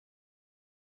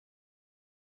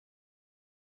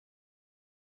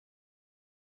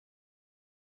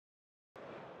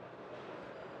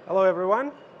Hello,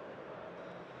 everyone.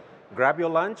 Grab your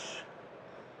lunch.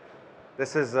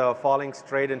 This is falling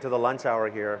straight into the lunch hour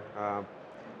here.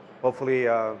 Hopefully,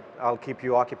 I'll keep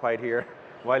you occupied here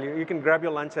while you can grab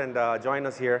your lunch and join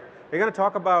us here. We're going to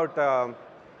talk about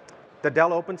the Dell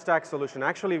OpenStack solution.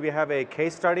 Actually, we have a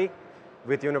case study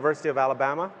with University of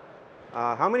Alabama.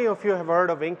 How many of you have heard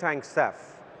of Inktank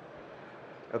Ceph?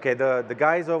 Okay, the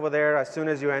guys over there, as soon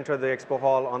as you enter the expo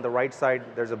hall, on the right side,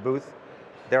 there's a booth.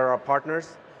 There are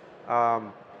partners.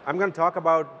 I'm going to talk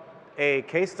about a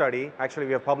case study. Actually,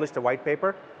 we have published a white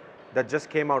paper that just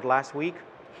came out last week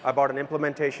about an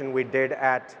implementation we did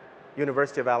at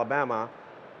University of Alabama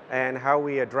and how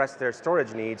we address their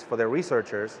storage needs for their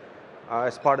researchers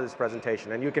as part of this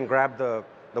presentation. And you can grab the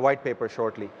white paper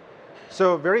shortly.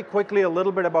 So very quickly, a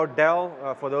little bit about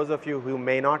Dell. For those of you who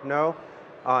may not know,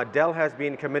 Dell has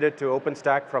been committed to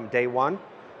OpenStack from day one.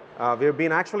 We've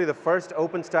been actually the first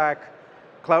OpenStack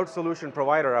cloud solution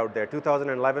provider out there.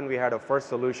 2011, we had a first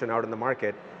solution out in the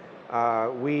market.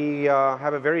 We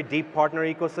have a very deep partner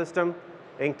ecosystem,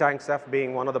 Inktank Ceph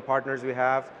being one of the partners we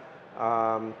have.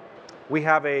 We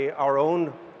have our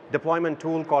own deployment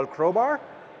tool called Crowbar.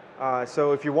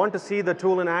 So if you want to see the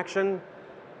tool in action,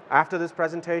 after this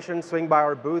presentation, swing by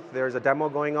our booth. There's a demo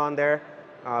going on there.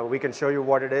 We can show you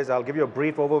what it is. I'll give you a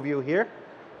brief overview here,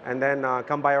 and then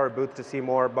come by our booth to see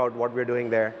more about what we're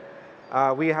doing there.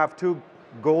 We have 2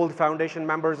 Gold Foundation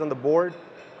members on the board.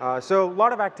 So a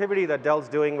lot of activity that Dell's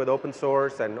doing with open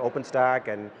source and OpenStack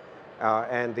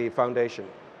and the foundation.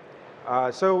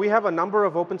 So we have a number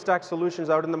of OpenStack solutions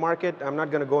out in the market. I'm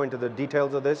not going to go into the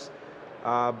details of this.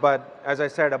 But as I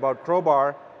said about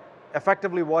Crowbar,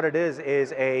 effectively what it is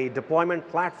a deployment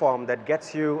platform that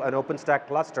gets you an OpenStack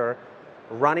cluster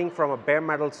running from a bare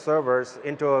metal servers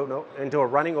into a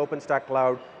running OpenStack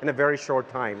cloud in a very short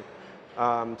time.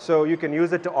 So you can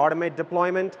use it to automate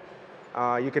deployment.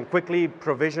 You can quickly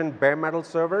provision bare metal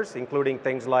servers, including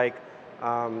things like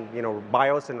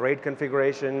BIOS and RAID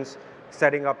configurations,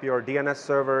 setting up your DNS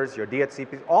servers, your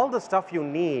DHCPs, all the stuff you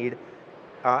need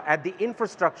at the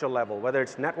infrastructure level, whether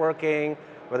it's networking,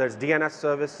 whether it's DNS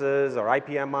services or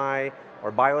IPMI or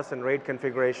BIOS and RAID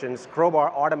configurations.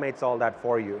 Crowbar automates all that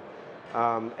for you.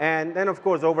 And then, of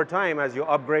course, over time, as you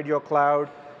upgrade your cloud,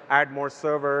 add more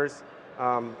servers,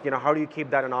 how do you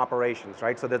keep that in operations,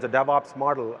 right? So there's a DevOps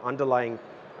model underlying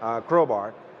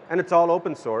Crowbar, and it's all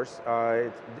open source.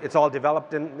 It's all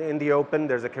developed in the open.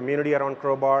 There's a community around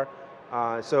Crowbar.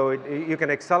 So you can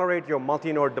accelerate your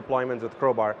multi-node deployments with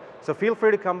Crowbar. So feel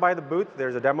free to come by the booth.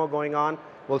 There's a demo going on.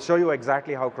 We'll show you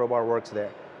exactly how Crowbar works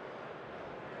there.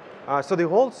 So the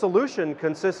whole solution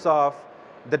consists of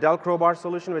the Dell Crowbar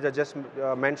solution, which I just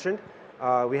mentioned.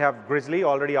 We have Grizzly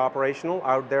already operational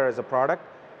out there as a product.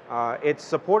 It's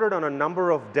supported on a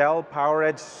number of Dell Power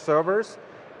Edge servers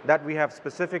that we have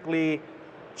specifically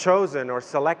chosen or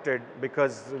selected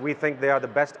because we think they are the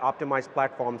best optimized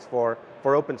platforms for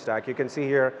OpenStack. You can see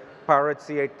here Power Edge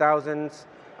C8000s,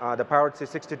 the Power Edge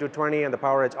C6220, and the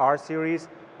Power Edge R series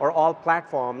are all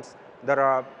platforms that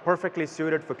are perfectly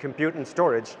suited for compute and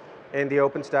storage in the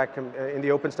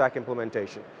OpenStack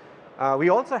implementation. We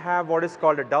also have what is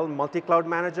called a Dell Multi-Cloud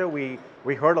Manager. We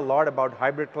heard a lot about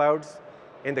hybrid clouds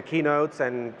in the keynotes,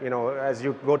 and as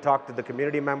you go talk to the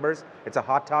community members, it's a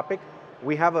hot topic.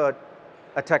 We have a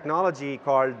technology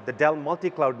called the Dell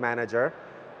Multi-Cloud Manager,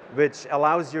 which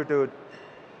allows you to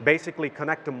basically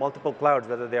connect to multiple clouds,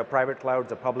 whether they are private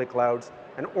clouds or public clouds,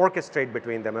 and orchestrate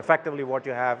between them. Effectively, what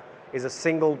you have is a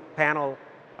single pane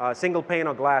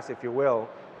of glass, if you will,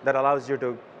 that allows you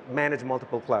to manage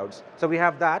multiple clouds. So we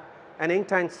have that. And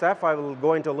Inktank Ceph, I will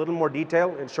go into a little more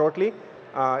detail shortly.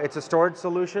 It's a storage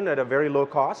solution at a very low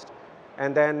cost.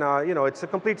 And then, it's a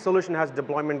complete solution, has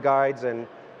deployment guides and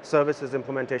services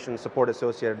implementation support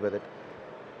associated with it.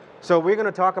 So we're going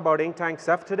to talk about Inktank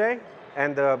Ceph today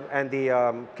and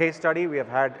the case study we have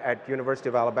had at University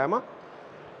of Alabama.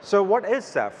 So what is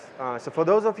Ceph? So for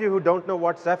those of you who don't know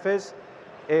what Ceph is,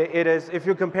 it is, if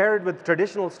you compare it with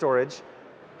traditional storage,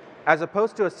 as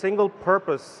opposed to a single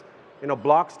purpose,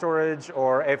 block storage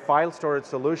or a file storage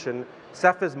solution,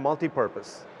 Ceph is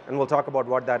multi-purpose. And we'll talk about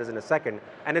what that is in a second.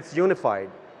 And it's unified.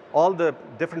 All the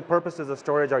different purposes of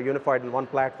storage are unified in one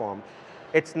platform.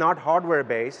 It's not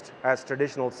hardware-based, as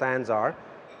traditional SANs are.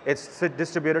 It's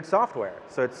distributed software.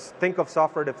 So think of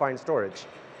software-defined storage.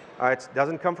 It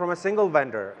doesn't come from a single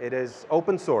vendor. It is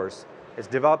open source. It's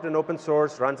developed in open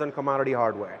source, runs on commodity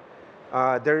hardware.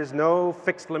 There is no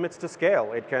fixed limits to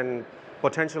scale. It can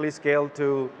potentially scale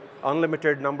to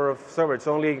unlimited number of servers. It's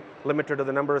only limited to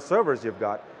the number of servers you've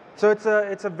got. So it's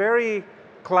a very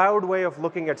cloud way of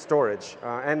looking at storage.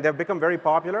 And they've become very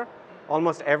popular.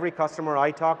 Almost every customer I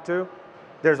talk to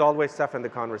there's always Ceph in the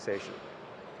conversation.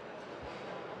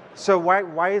 So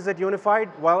why is it unified?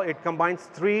 Well, it combines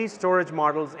 3 storage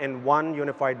models in one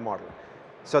unified model.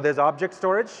 So there's object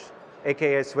storage,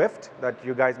 aka Swift, that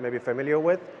you guys may be familiar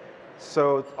with.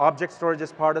 So object storage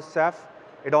is part of Ceph.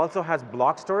 It also has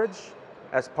block storage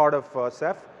as part of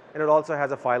Ceph, and it also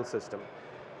has a file system.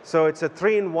 So it's a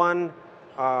 3-in-1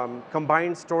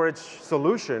 combined storage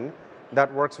solution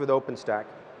that works with OpenStack.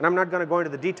 And I'm not going to go into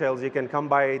the details. You can come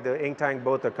by the Inktank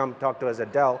booth or come talk to us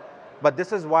at Dell. But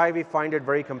this is why we find it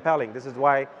very compelling. This is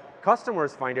why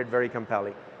customers find it very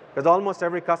compelling. Because almost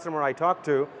every customer I talk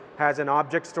to has an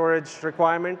object storage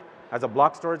requirement, has a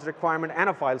block storage requirement,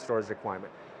 and a file storage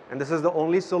requirement. And this is the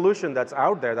only solution that's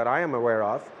out there that I am aware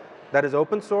of that is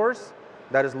open source,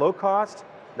 that is low cost,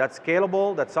 that's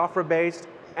scalable, that's software-based,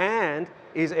 and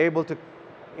is able to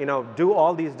do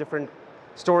all these different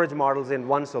storage models in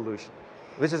one solution,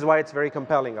 which is why it's very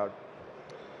compelling out.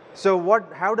 So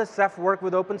how does Ceph work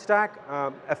with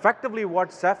OpenStack? Effectively,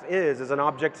 what Ceph is an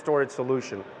object storage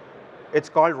solution. It's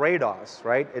called RAIDOS,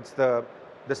 right? It's the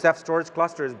Ceph storage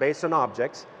cluster is based on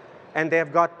objects, and they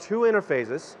have got 2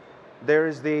 interfaces. There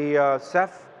is the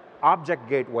Ceph object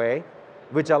gateway,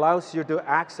 which allows you to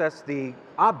access the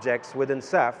objects within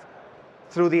Ceph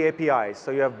through the APIs.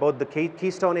 So you have both the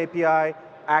Keystone API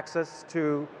access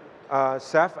to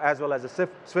Ceph, as well as the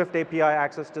Swift API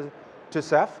access to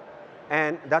Ceph.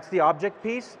 And that's the object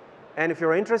piece. And if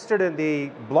you're interested in the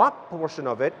block portion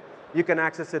of it, you can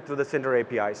access it through the Cinder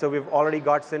API. So we've already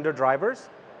got Cinder drivers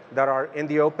that are in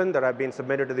the open, that have been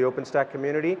submitted to the OpenStack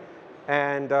community.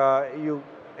 And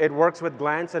it works with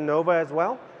Glance and Nova as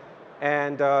well.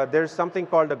 And there's something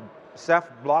called a Ceph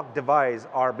block device,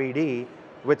 RBD,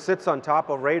 which sits on top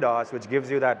of RAIDOS, which gives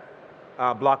you that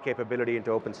block capability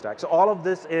into OpenStack. So all of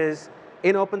this is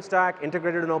in OpenStack,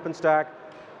 integrated in OpenStack.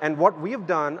 And what we've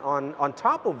done on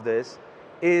top of this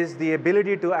is the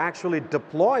ability to actually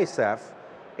deploy Ceph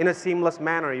in a seamless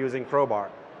manner using Crowbar.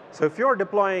 So if you're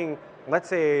deploying, let's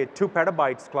say, 2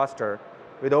 petabytes cluster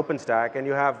with OpenStack, and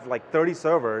you have like 30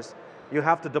 servers, you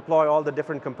have to deploy all the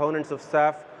different components of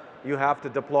Ceph. You have to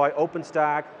deploy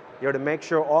OpenStack. You have to make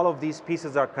sure all of these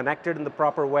pieces are connected in the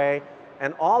proper way.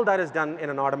 And all that is done in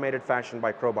an automated fashion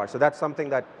by Crowbar. So that's something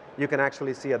that you can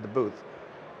actually see at the booth.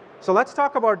 So let's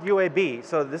talk about UAB.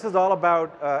 So this is all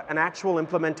about an actual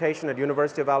implementation at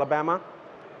University of Alabama.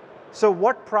 So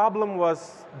what problem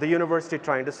was the university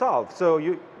trying to solve? So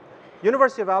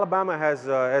University of Alabama has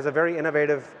a very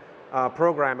innovative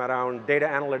program around data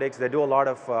analytics. They do a lot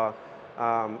of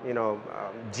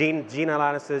gene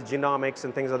analysis, genomics,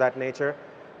 and things of that nature.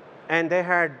 And they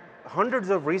had hundreds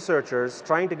of researchers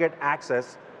trying to get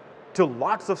access to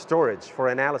lots of storage for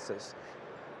analysis.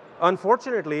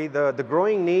 Unfortunately, the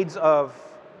growing needs of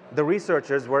the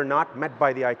researchers were not met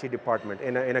by the IT department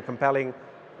in a compelling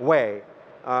way.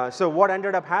 So what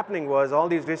ended up happening was all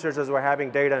these researchers were having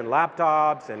data in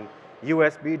laptops and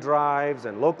USB drives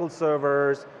and local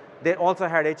servers. They also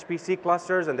had HPC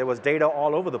clusters, and there was data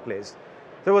all over the place.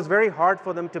 So it was very hard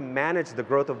for them to manage the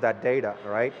growth of that data,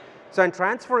 right? So in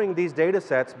transferring these data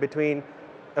sets between,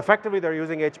 effectively they're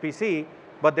using HPC,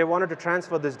 but they wanted to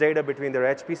transfer this data between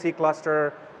their HPC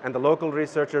cluster and the local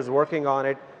researchers working on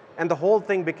it, and the whole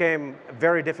thing became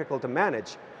very difficult to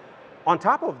manage. On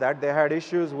top of that, they had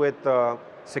issues with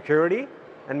security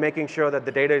and making sure that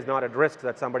the data is not at risk,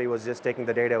 that somebody was just taking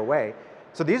the data away.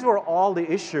 So these were all the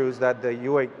issues that the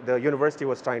university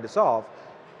was trying to solve.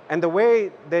 And the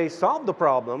way they solved the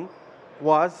problem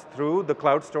was through the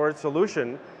cloud storage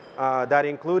solution that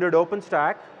included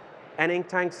OpenStack and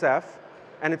Inktank Ceph,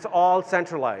 and it's all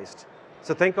centralized.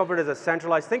 So think of it as a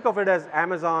centralized, think of it as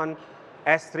Amazon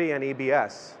S3 and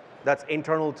EBS that's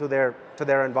internal to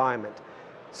their environment.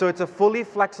 So it's a fully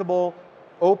flexible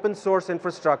open source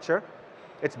infrastructure.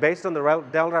 It's based on the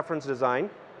Dell Reference design.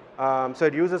 So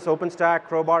it uses OpenStack,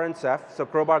 Crowbar, and Ceph. So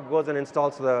Crowbar goes and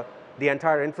installs the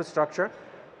entire infrastructure.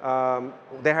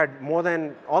 They had more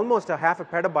than almost a half a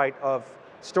petabyte of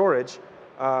storage.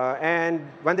 And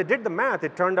when they did the math,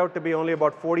 it turned out to be only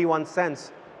about 41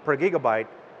 cents per gigabyte,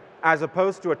 as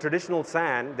opposed to a traditional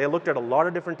SAN. They looked at a lot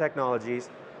of different technologies.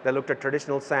 They looked at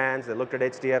traditional SANs. They looked at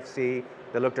HDFC.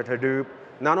 They looked at Hadoop.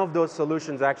 None of those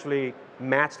solutions actually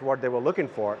matched what they were looking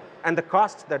for and the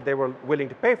cost that they were willing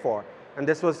to pay for. And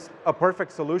this was a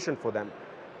perfect solution for them.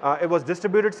 It was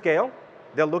distributed scale.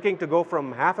 They're looking to go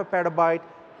from half a petabyte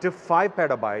to 5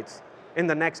 petabytes in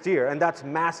the next year, and that's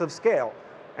massive scale.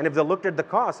 And if they looked at the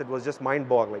cost, it was just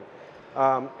mind-boggling.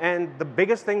 And the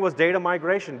biggest thing was data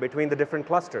migration between the different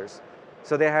clusters.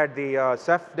 So they had the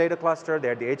Ceph data cluster, they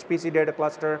had the HPC data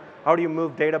cluster. How do you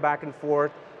move data back and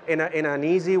forth in an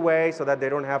easy way so that they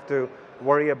don't have to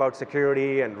worry about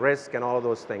security and risk and all of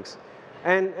those things.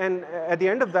 And at the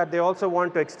end of that, they also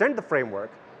want to extend the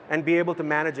framework and be able to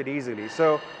manage it easily.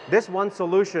 So this one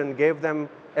solution gave them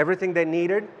everything they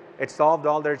needed. It solved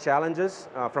all their challenges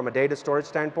from a data storage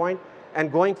standpoint.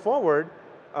 And going forward,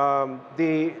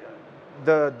 the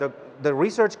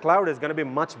research cloud is going to be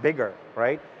much bigger,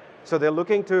 right? So they're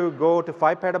looking to go to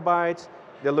 5 petabytes.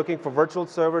 They're looking for virtual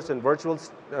servers and virtual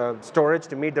storage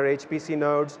to meet their HPC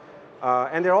nodes.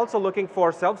 And they're also looking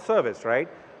for self-service, right?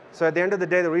 So at the end of the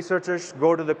day, the researchers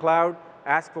go to the cloud,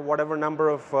 ask for whatever number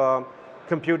of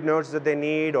compute nodes that they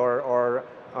need or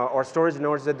storage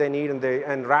nodes that they need,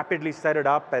 and rapidly set it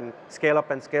up and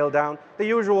scale down. The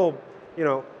usual,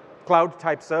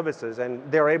 cloud-type services, and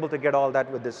they're able to get all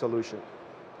that with this solution.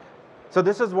 So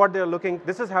this is what they're looking.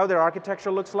 This is how their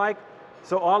architecture looks like.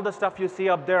 So all the stuff you see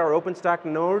up there are OpenStack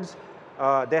nodes.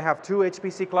 They have 2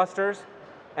 HPC clusters,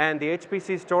 and the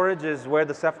HPC storage is where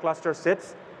the Ceph cluster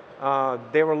sits.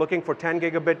 They were looking for 10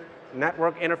 gigabit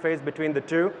network interface between the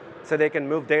two so they can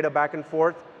move data back and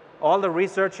forth. All the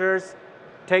researchers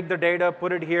take the data,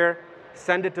 put it here,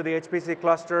 send it to the HPC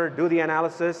cluster, do the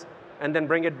analysis, and then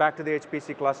bring it back to the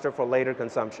HPC cluster for later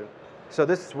consumption. So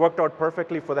this worked out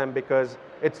perfectly for them because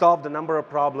it solved a number of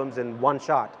problems in one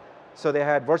shot. So they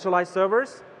had virtualized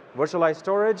servers, virtualized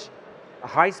storage,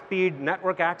 high-speed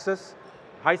network access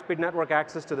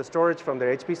to the storage from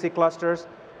their HPC clusters.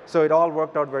 So it all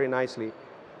worked out very nicely.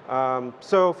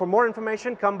 So for more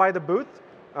information, come by the booth.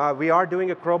 We are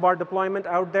doing a Crowbar deployment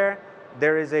out there.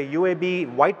 There is a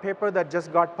UAB white paper that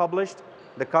just got published.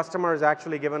 The customer has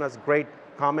actually given us great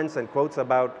comments and quotes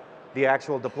about the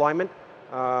actual deployment.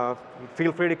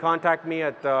 Feel free to contact me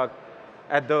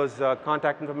at those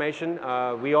contact information.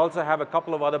 We also have a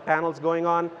couple of other panels going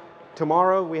on.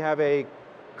 Tomorrow we have a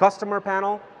customer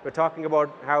panel. We're talking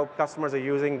about how customers are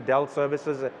using Dell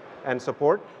services and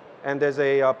support. And there's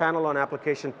a panel on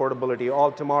application portability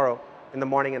all tomorrow in the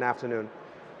morning and afternoon.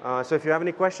 So if you have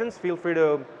any questions, feel free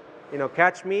to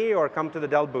catch me or come to the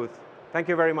Dell booth. Thank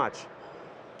you very much.